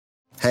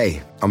Hey,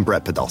 I'm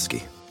Brett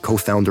Podolsky,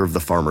 co-founder of The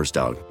Farmer's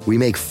Dog. We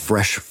make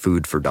fresh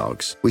food for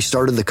dogs. We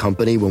started the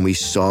company when we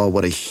saw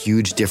what a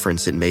huge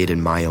difference it made in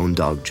my own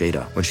dog,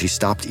 Jada, when she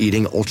stopped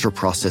eating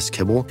ultra-processed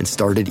kibble and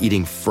started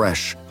eating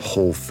fresh,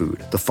 whole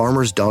food. The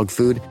Farmer's Dog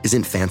food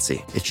isn't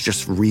fancy. It's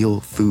just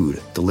real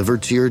food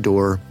delivered to your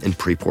door in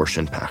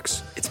pre-portioned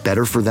packs. It's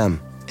better for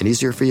them and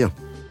easier for you.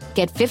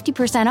 Get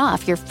 50%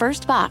 off your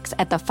first box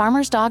at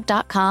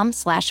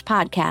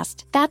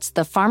thefarmersdog.com/podcast. That's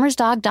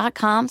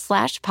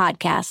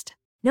thefarmersdog.com/podcast.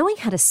 Knowing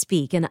how to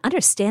speak and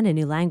understand a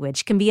new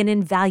language can be an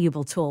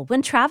invaluable tool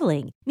when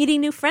traveling,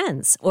 meeting new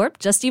friends, or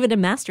just even to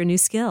master a new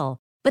skill.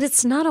 But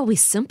it's not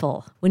always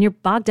simple when you're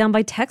bogged down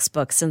by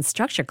textbooks and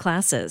structured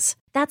classes.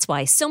 That's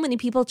why so many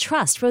people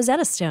trust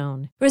Rosetta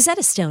Stone.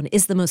 Rosetta Stone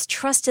is the most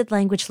trusted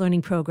language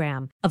learning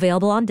program,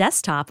 available on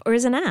desktop or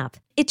as an app.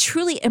 It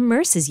truly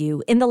immerses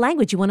you in the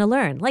language you want to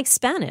learn, like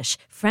Spanish,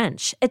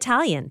 French,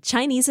 Italian,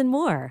 Chinese, and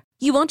more.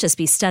 You won't just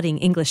be studying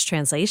English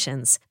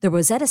translations. The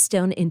Rosetta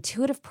Stone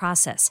intuitive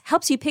process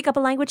helps you pick up a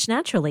language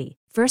naturally,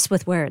 first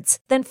with words,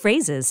 then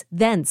phrases,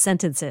 then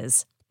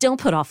sentences. Don't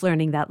put off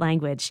learning that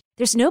language.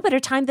 There's no better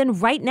time than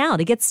right now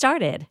to get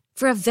started.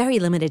 For a very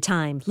limited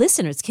time,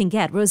 listeners can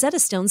get Rosetta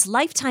Stone's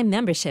lifetime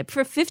membership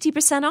for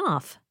 50%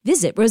 off.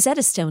 Visit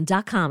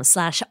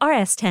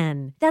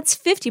rosettastone.com/rs10. That's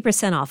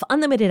 50% off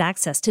unlimited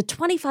access to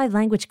 25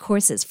 language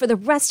courses for the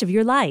rest of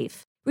your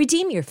life.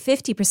 Redeem your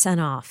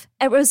 50% off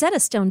at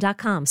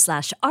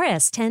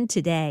rosettastone.com/rs10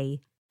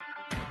 today.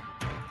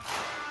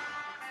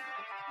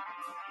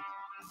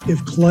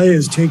 If Clay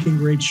is taking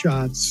great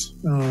shots,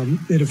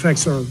 it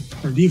affects our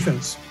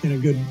defense in a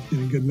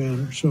good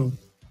manner. So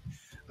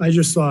I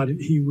just thought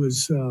he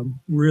was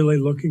really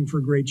looking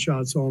for great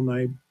shots all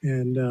night,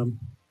 and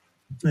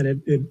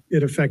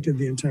it affected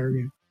the entire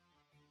game.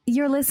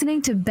 You're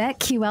listening to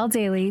BetQL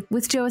Daily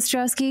with Joe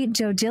Ostrowski,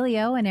 Joe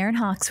Giglio, and Aaron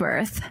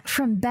Hawksworth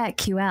from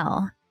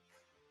BetQL.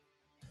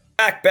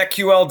 Back,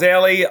 BetQL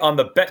Daily on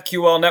the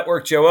BetQL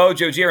Network. Joe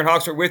G, Aaron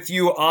Hawksworth with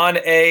you on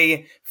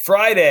a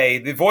Friday.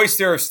 The voice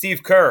there of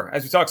Steve Kerr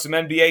as we talk some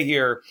NBA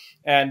here.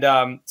 And,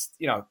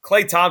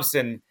 Klay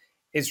Thompson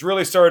is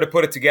really starting to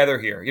put it together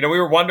here. We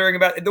were wondering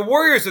about the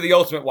Warriors are the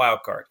ultimate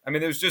wild card. I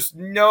mean, there's just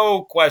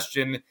no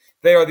question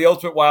they are the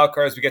ultimate wild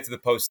card as we get to the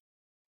postseason.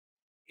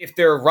 If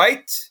they're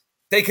right,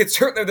 they could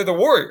certainly, they're the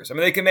Warriors. I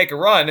mean, they can make a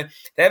run.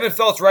 They haven't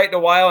felt right in a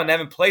while and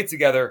haven't played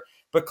together.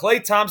 But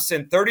Klay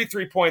Thompson,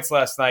 33 points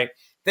last night.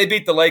 They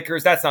beat the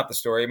Lakers. That's not the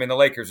story. I mean, the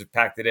Lakers have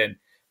packed it in.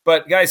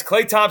 But, guys,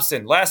 Klay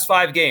Thompson, last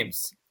 5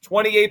 games,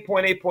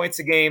 28.8 points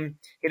a game,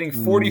 hitting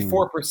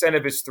 44%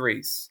 of his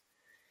threes.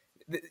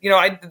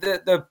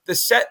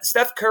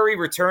 Steph Curry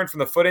return from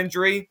the foot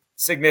injury,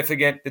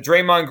 significant. The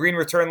Draymond Green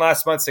return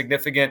last month,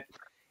 significant.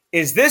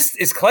 Is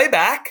Klay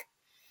back?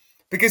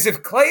 Because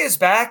if Klay is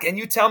back and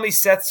you tell me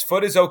Seth's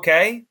foot is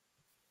okay,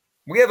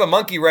 we have a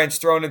monkey wrench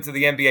thrown into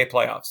the NBA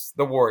playoffs,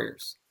 the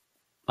Warriors.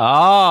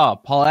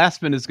 Paul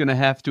Aspen is going to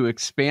have to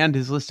expand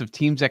his list of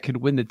teams that could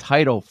win the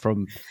title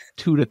from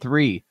 2 to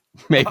 3,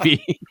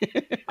 maybe.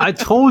 I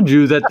told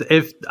you that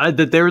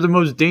that they were the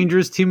most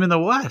dangerous team in the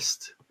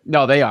West.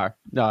 No, they are.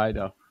 No, I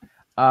know.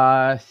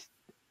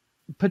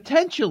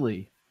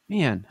 Potentially,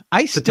 man.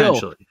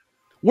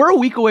 We're a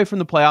week away from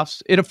the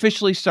playoffs. It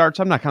officially starts.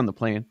 I'm not counting the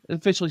play-in. It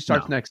officially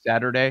starts next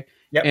Saturday.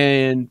 Yep.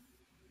 And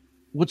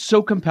what's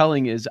so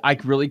compelling is I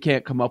really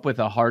can't come up with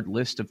a hard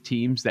list of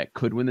teams that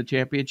could win the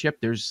championship.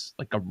 There's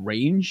like a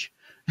range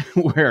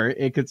where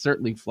it could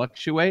certainly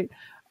fluctuate.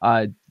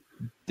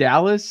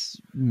 Dallas,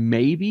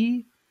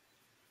 maybe.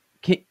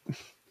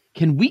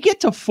 Can we get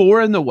to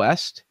 4 in the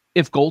West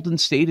if Golden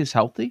State is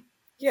healthy?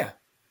 Yeah.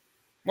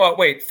 Well,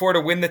 wait, 4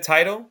 to win the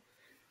title?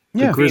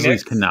 The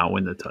Grizzlies cannot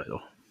win the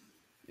title.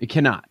 It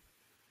cannot.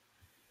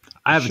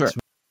 I haven't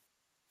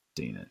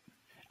seen it.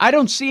 I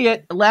don't see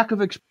it. Lack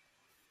of experience.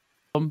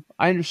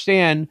 I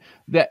understand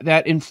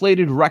that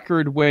inflated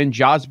record when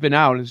Ja's been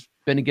out has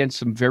been against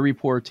some very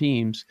poor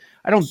teams.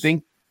 I don't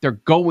think they're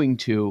going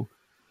to,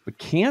 but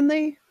can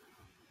they?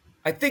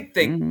 I think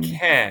they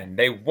can.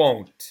 They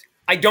won't.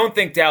 I don't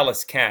think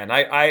Dallas can.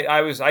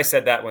 I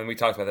said that when we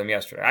talked about them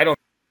yesterday. I don't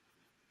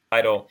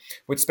title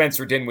with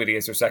Spencer Dinwiddie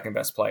as their second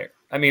best player.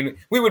 I mean,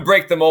 we would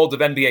break the mold of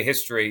NBA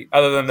history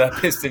other than the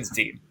Pistons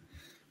team.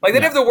 Like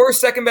they'd have the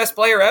worst second best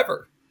player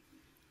ever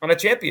on a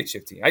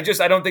championship team. I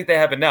don't think they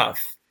have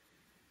enough.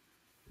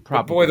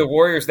 But boy, the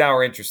Warriors now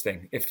are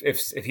interesting if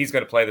he's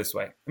going to play this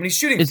way. I mean, he's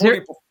shooting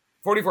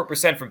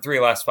 44% from 3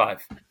 last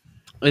 5.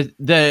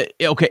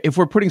 If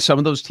we're putting some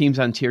of those teams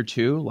on tier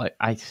 2, like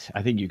I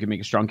think you can make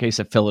a strong case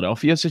that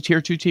Philadelphia is a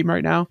tier 2 team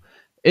right now.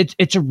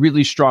 It's a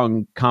really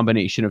strong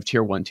combination of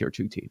tier 1, tier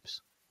 2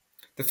 teams.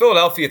 The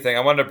Philadelphia thing, I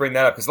wanted to bring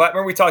that up because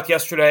remember we talked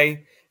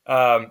yesterday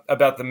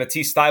about the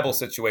Matisse Thybulle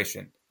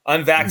situation.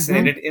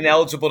 Unvaccinated,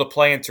 ineligible to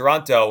play in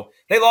Toronto.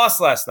 They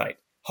lost last night.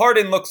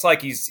 Harden looks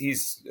like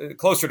he's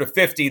closer to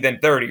 50 than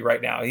 30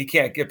 right now. He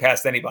can't get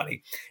past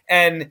anybody.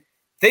 And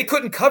they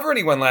couldn't cover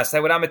anyone last night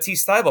without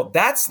Matisse Thybulle.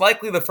 That's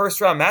likely the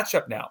first-round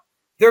matchup now.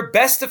 Their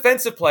best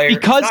defensive player.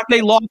 Because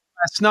they lost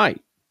last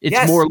night. It's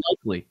Yes. more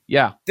likely.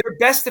 Yeah. Their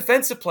best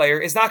defensive player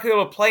is not going to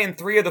be able to play in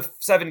 3 of the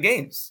 7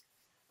 games.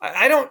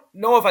 I don't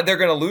know if they're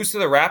going to lose to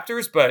the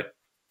Raptors, but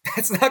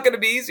that's not going to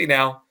be easy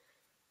now.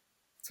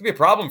 It's going to be a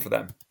problem for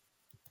them.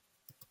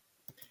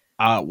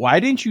 Why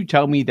didn't you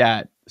tell me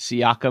that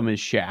Siakam is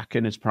Shaq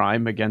in his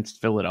prime against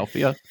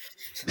Philadelphia?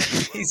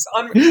 He's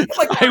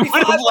like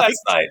 35 last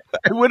night.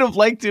 I would have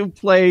liked to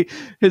play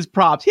his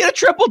props. He had a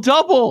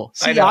triple-double.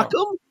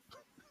 Siakam?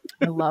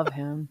 I love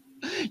him.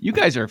 You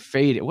guys are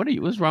faded.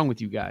 What's wrong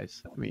with you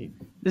guys? I mean,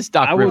 this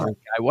Doc Rivers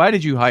guy, why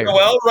did you hire him?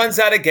 Joel runs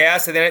out of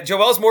gas, and then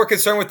Joel's more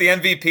concerned with the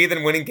MVP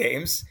than winning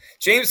games.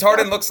 James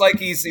Harden looks like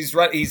he's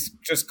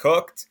just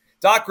cooked.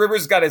 Doc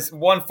Rivers got his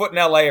 1 foot in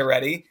LA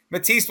already.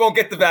 Matisse won't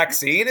get the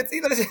vaccine.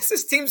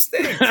 This team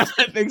stinks.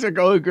 Things are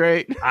going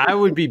great. I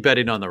would be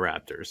betting on the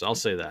Raptors. I'll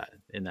say that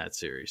in that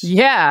series.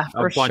 Yeah,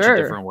 a bunch of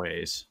different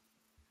ways.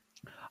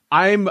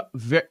 I'm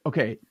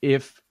okay.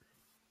 If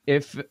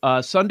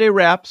Sunday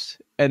wraps,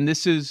 and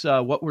this is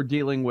what we're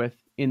dealing with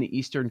in the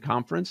Eastern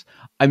Conference,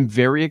 I'm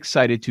very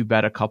excited to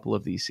bet a couple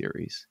of these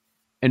series.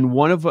 And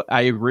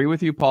I agree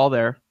with you, Paul,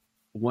 there.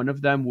 One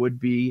of them would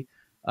be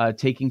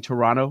taking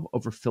Toronto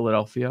over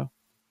Philadelphia.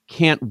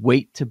 Can't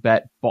wait to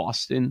bet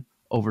Boston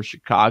over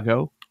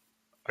Chicago.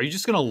 Are you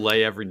just going to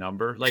lay every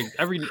number? Like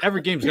every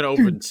game's going to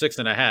open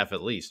 6.5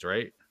 at least,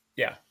 right?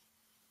 Yeah.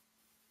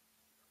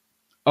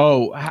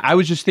 Oh, I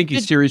was just thinking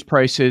series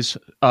prices.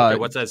 Okay,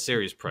 what's that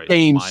series price?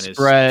 Game Minus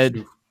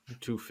spread.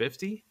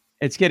 250?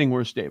 It's getting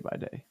worse day by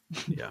day.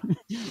 Yeah.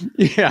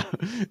 Yeah,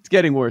 it's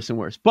getting worse and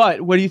worse.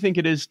 But what do you think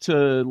it is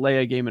to lay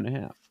a game and a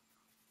half?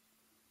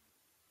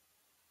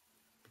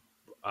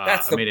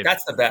 That's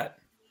the bet.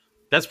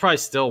 That's probably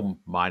still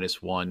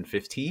minus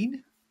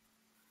 115.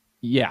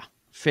 Yeah,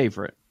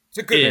 favorite. It's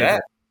a good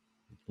bet.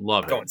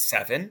 Love it. Going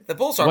 7. The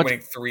Bulls aren't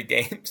winning 3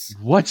 games.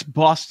 What's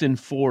Boston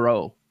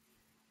 4-0?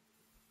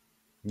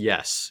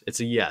 Yes. It's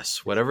a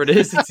yes. Whatever it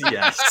is, it's a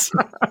yes.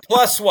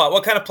 Plus what?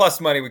 What kind of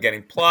plus money are we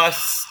getting?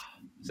 Plus.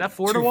 Is that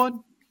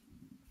 4-1?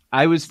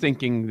 I was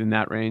thinking in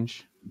that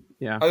range.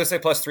 Yeah. I was going to say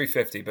plus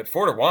 350, but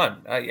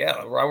 4-1.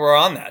 Yeah, we're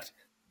on that.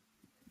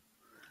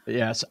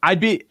 Yes.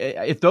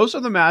 If those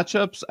are the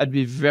matchups, I'd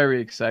be very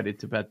excited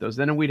to bet those.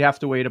 Then we'd have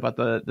to wait about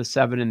the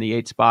 7 and the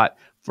 8 spot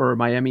for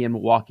Miami and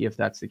Milwaukee if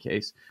that's the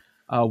case.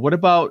 What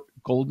about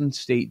Golden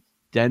State,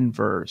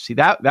 Denver? See,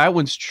 that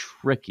one's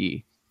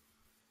tricky.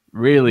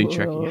 Really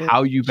tricky.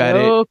 How you bet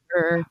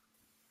it,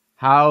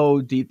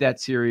 how deep that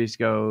series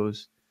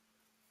goes.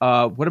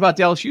 What about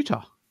Dallas,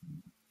 Utah?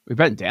 We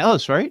bet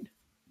Dallas, right?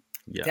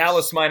 Yes.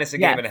 Dallas minus a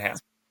game and a half.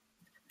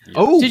 Yes.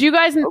 Oh, did you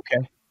guys?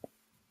 Okay.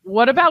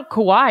 What about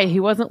Kawhi? He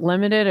wasn't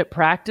limited at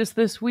practice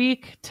this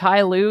week.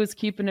 Ty Lue is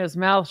keeping his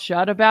mouth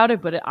shut about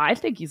it, but I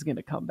think he's going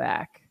to come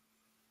back.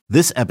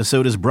 This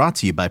episode is brought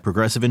to you by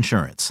Progressive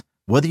Insurance.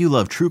 Whether you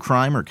love true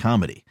crime or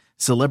comedy,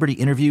 celebrity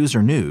interviews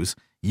or news,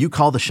 you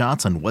call the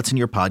shots on what's in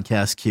your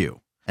podcast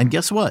queue. And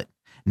guess what?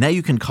 Now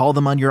you can call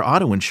them on your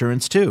auto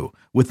insurance too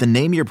with the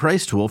Name Your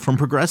Price tool from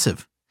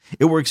Progressive.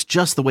 It works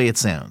just the way it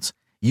sounds.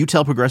 You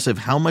tell Progressive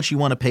how much you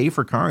want to pay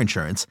for car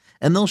insurance,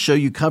 and they'll show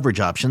you coverage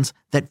options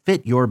that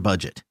fit your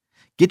budget.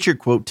 Get your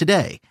quote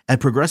today at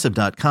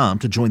Progressive.com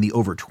to join the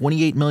over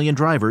 28 million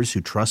drivers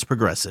who trust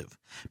Progressive.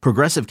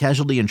 Progressive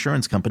Casualty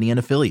Insurance Company and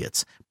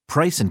Affiliates.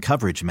 Price and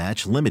coverage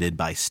match limited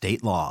by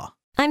state law.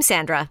 I'm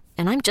Sandra,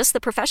 and I'm just the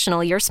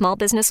professional your small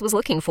business was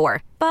looking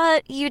for.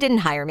 But you didn't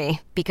hire me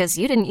because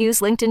you didn't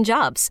use LinkedIn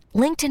Jobs.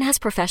 LinkedIn has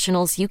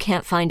professionals you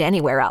can't find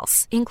anywhere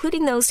else,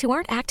 including those who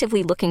aren't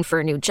actively looking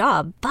for a new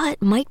job,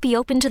 but might be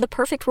open to the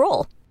perfect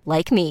role,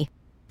 like me.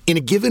 In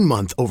a given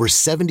month, over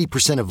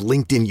 70% of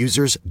LinkedIn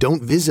users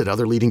don't visit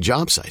other leading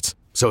job sites.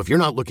 So if you're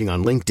not looking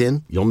on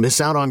LinkedIn, you'll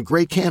miss out on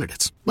great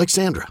candidates like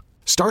Sandra.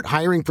 Start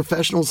hiring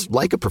professionals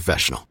like a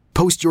professional.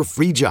 Post your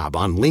free job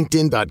on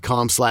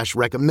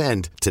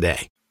linkedin.com/recommend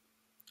today.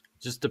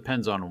 Just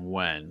depends on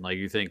when. Like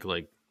you think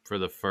like for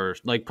the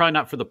first, like probably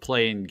not for the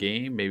play-in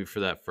game, maybe for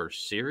that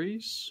first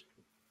series.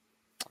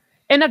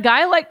 And a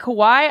guy like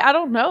Kawhi, I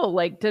don't know.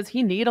 Like, does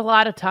he need a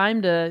lot of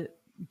time to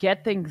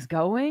get things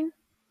going?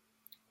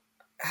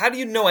 How do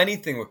you know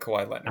anything with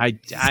Kawhi Leonard?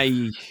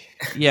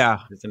 Yeah.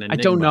 It's an I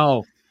don't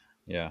know.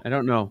 Yeah. I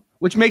don't know.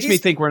 Which makes me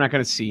think we're not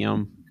going to see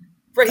him.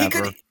 Right, he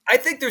could. I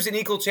think there's an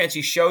equal chance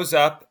he shows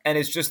up and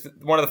is just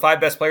one of the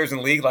 5 best players in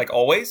the league, like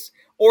always,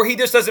 or he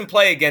just doesn't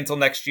play again until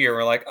next year.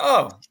 We're like,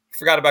 oh,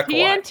 forgot about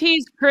Kawhi.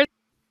 TNT's Chris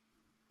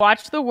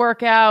watched the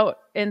workout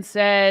and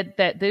said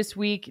that this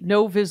week,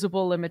 no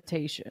visible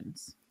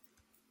limitations.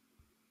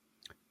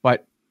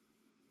 But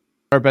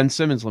are Ben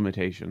Simmons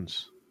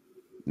limitations?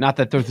 Not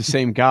that they're the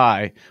same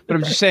guy, but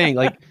I'm just saying,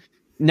 like,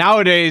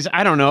 nowadays,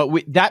 I don't know.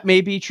 That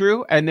may be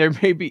true, and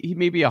he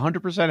may be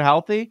 100%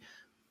 healthy,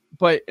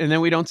 and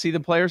then we don't see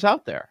the players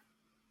out there.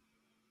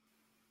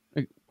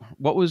 Like,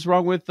 what was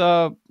wrong with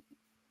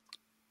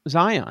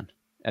Zion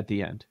at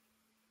the end?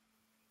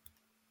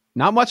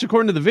 Not much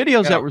according to the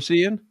videos that we're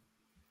seeing.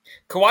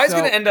 Kawhi's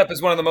going to end up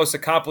as one of the most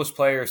accomplished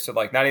players to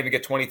like not even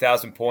get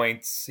 20,000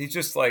 points. He's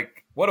just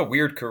like, what a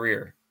weird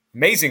career.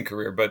 Amazing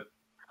career, but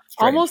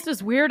strange. Almost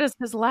as weird as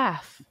his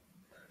laugh.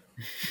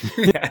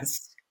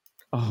 Yes.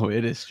 Oh,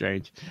 it is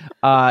strange.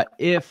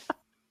 If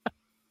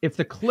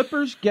the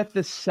Clippers get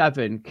the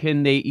 7,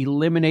 can they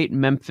eliminate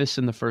Memphis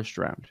in the first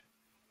round?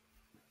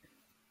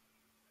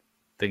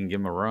 They can give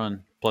them a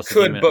run. Plus,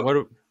 Could,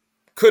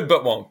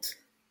 but won't.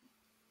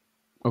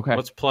 Okay.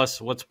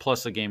 What's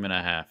plus a game and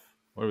a half?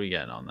 What are we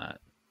getting on that?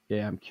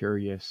 Yeah, I'm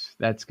curious.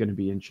 That's going to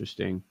be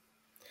interesting.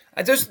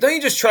 Don't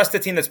you just trust the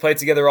team that's played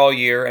together all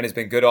year and has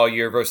been good all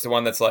year versus the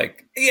one that's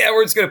like, yeah,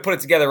 we're just going to put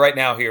it together right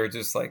now here.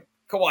 Just like,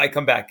 Kawhi,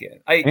 come back in.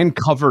 And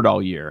covered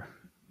all year.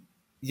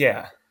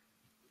 Yeah.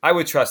 I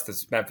would trust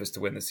this Memphis to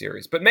win the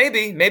series. But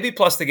maybe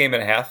plus the game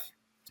and a half.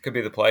 Could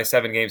be the play.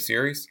 7-game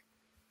series.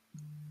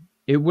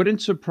 It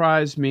wouldn't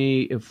surprise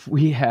me if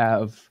we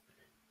have,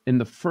 in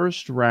the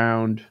first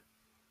round,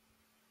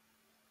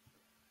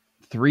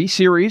 3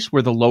 series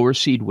where the lower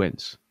seed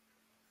wins.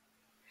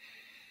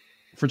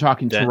 If we're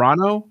talking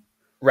Toronto,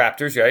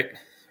 Raptors,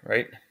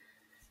 right?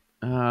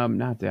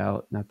 Not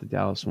the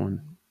Dallas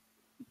one.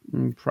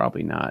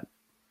 Probably not.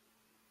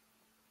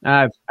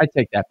 I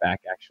take that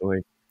back.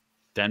 Actually,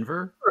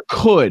 Denver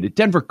could.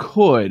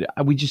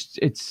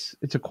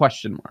 It's a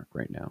question mark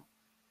right now.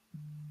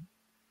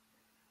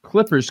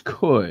 Clippers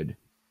could.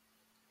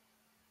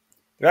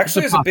 There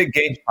actually is a big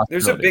game.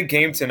 There's a big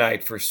game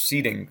tonight for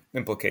seeding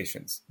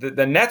implications.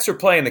 The Nets are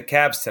playing the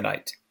Cavs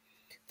tonight.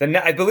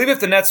 I believe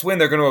if the Nets win,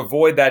 they're going to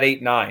avoid that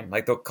 8-9.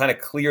 Like they'll kind of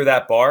clear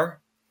that bar.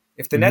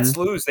 If the Nets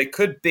lose, they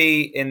could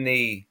be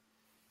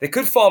they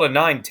could fall to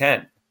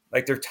 9-10.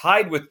 Like they're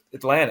tied with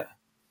Atlanta.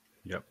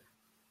 Yep.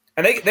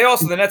 And they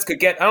also, the Nets could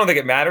get, I don't think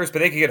it matters, but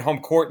they could get home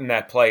court in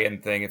that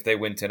play-in thing if they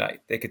win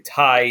tonight. They could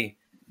tie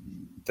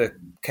the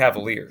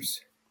Cavaliers.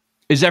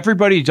 Is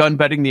everybody done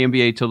betting the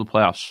NBA till the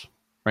playoffs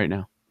right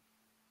now?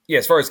 Yeah,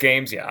 as far as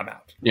games, yeah, I'm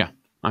out. Yeah,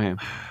 I am.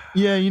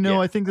 Yeah,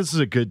 I think this is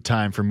a good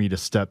time for me to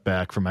step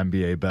back from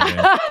NBA betting.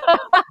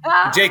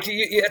 Jake,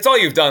 that's all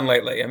you've done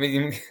lately. I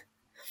mean,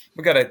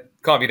 we got to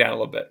calm you down a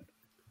little bit.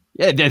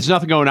 Yeah, there's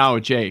nothing going on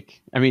with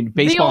Jake. I mean,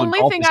 baseball and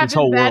golf is its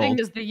whole world. The only thing I've been betting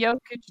is the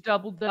Jokic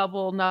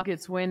double-double.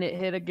 Nuggets win. It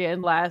hit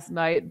again last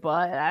night,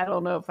 but I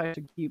don't know if I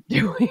should keep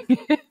doing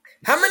it.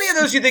 How many of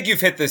those do you think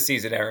you've hit this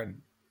season,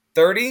 Aaron?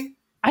 30?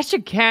 I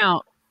should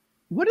count.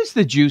 What is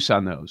the juice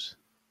on those?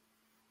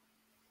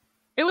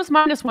 It was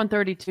minus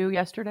 132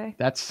 yesterday.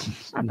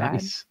 That's not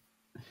nice.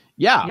 Bad.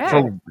 Yeah,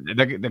 for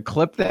the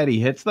clip that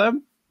he hits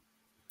them.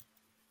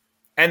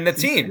 And the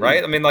team,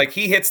 right? I mean, like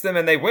he hits them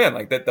and they win.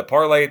 Like the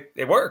parlay,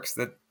 it works.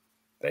 That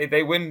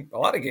they win a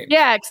lot of games.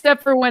 Yeah,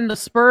 except for when the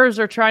Spurs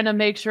are trying to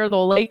make sure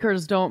the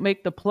Lakers don't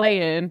make the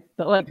play-in,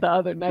 like the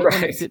other night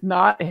when it did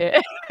not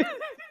hit.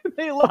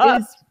 They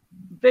lost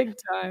big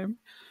time.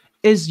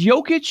 Is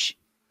Jokic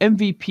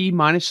MVP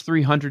minus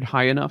 300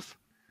 high enough?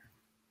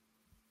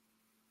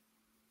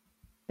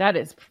 That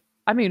is,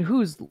 I mean,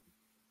 who's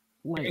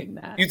laying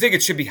that? You think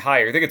it should be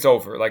higher? You think it's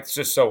over? Like it's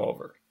just so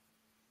over.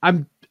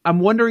 I'm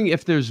wondering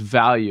if there's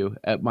value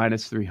at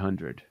minus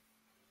 300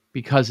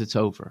 because it's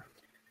over.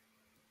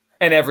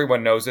 And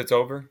everyone knows it's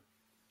over?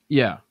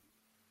 Yeah.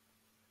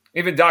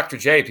 Even Dr.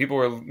 J, people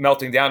were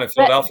melting down in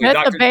Philadelphia.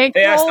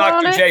 They asked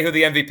Dr. J who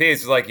the MVP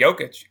is. He's like,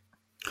 Jokic.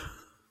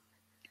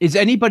 Is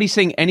anybody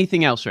saying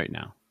anything else right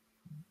now?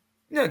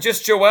 No,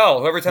 just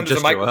Joel. Whoever there's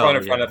a microphone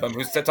in front of him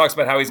who talks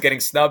about how he's getting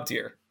snubbed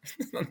here.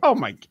 Oh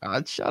my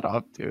God, shut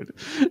up, dude.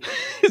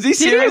 Is he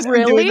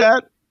seriously doing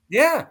that?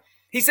 Yeah.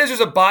 He says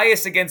there's a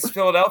bias against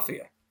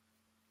Philadelphia.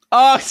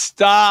 Oh,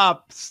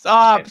 stop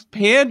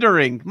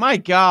pandering. My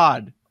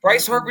God.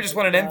 Bryce Harper just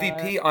won an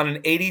MVP on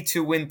an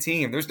 82-win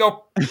team. There's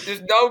no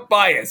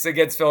bias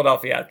against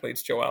Philadelphia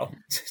athletes, Joel.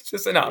 It's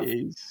just enough.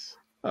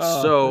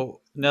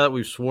 So now that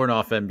we've sworn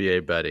off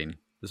NBA betting,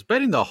 does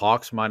betting the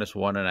Hawks minus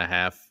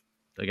 1.5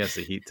 against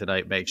the Heat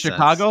tonight make sense?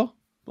 Chicago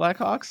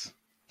Blackhawks?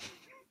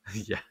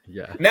 Yeah.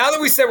 Now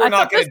that we said we're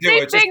not going to do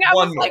it, just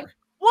one more. Like,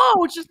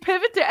 whoa, just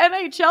pivot to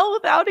NHL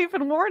without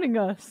even warning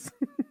us.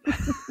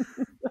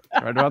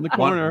 Right around the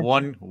corner.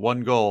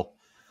 One goal.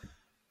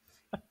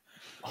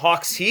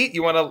 Hawks Heat?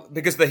 You want to,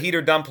 because the Heat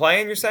are done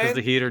playing, you're saying? Because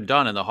the Heat are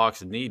done and the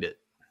Hawks need it.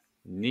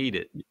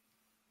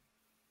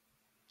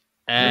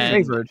 And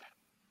favored.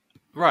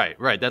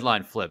 Right.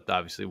 Deadline flipped,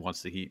 obviously,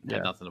 once the Heat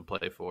had nothing to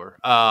play for.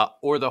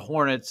 Or the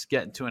Hornets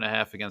getting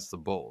 2.5 against the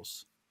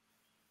Bulls.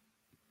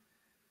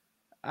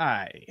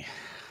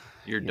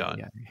 You're done.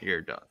 Yeah.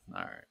 You're done.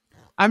 All right.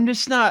 I'm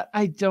just not.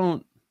 I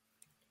don't.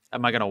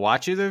 Am I going to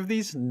watch either of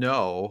these?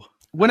 No.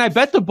 When I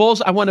bet the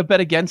Bulls, I want to bet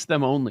against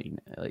them only.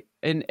 Like,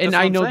 and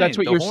I know that's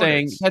what you're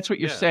saying. That's what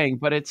you're saying.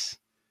 But it's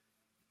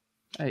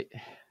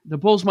the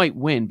Bulls might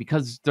win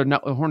because they're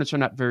not. The Hornets are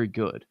not very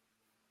good.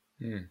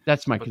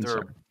 That's my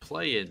concern. They're a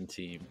play-in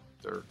team.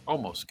 They're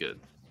almost good.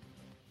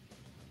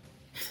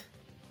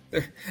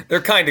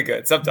 They're kind of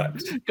good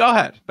sometimes. Go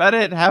ahead, bet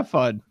it. Have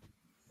fun.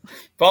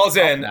 Ball's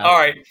in. All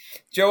right.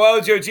 Joe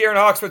Gier, and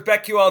Hawksworth,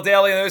 BetQL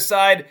Daily on the other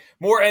side.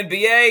 More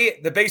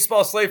NBA, the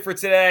baseball slate for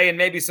today, and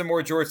maybe some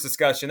more George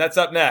discussion. That's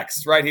up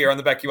next, right here on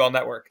the BetQL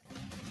Network.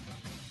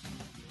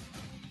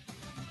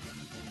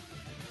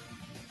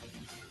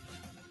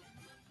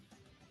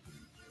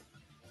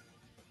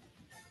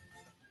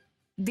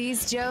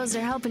 These Joes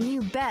are helping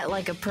you bet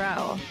like a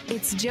pro.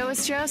 It's Joe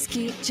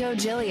Ostrowski, Joe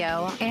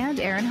Giglio, and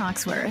Aaron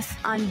Hawksworth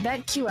on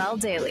BetQL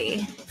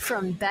Daily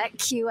from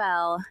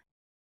BetQL.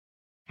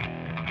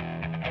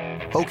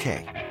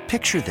 Okay,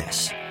 picture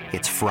this.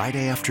 It's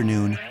Friday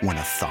afternoon when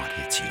a thought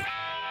hits you.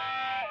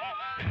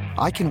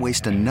 I can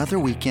waste another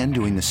weekend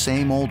doing the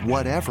same old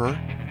whatever,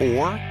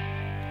 or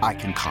I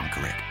can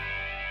conquer it.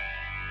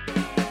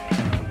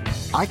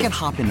 I can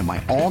hop into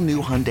my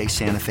all-new Hyundai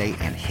Santa Fe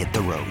and hit the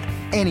road.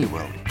 Any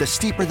road. The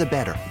steeper, the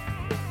better.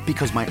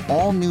 Because my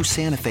all-new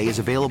Santa Fe is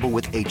available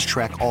with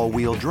H-Track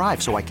all-wheel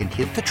drive, so I can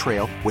hit the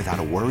trail without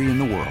a worry in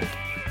the world.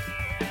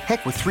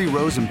 Heck, with 3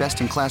 rows and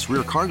best-in-class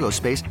rear cargo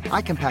space,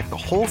 I can pack the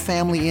whole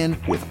family in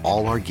with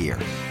all our gear.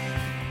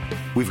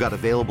 We've got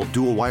available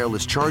dual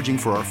wireless charging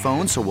for our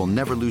phones, so we'll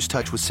never lose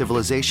touch with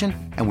civilization,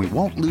 and we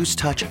won't lose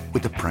touch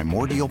with the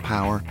primordial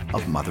power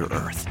of Mother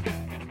Earth.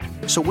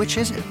 So which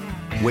is it?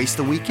 Waste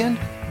the weekend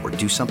or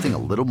do something a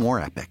little more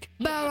epic?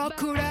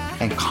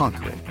 And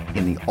conquer it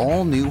in the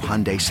all-new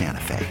Hyundai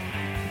Santa Fe.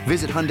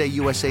 Visit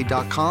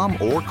HyundaiUSA.com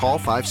or call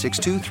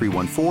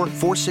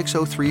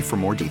 562-314-4603 for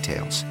more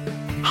details.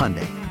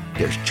 Hyundai,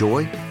 there's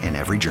joy in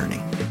every journey.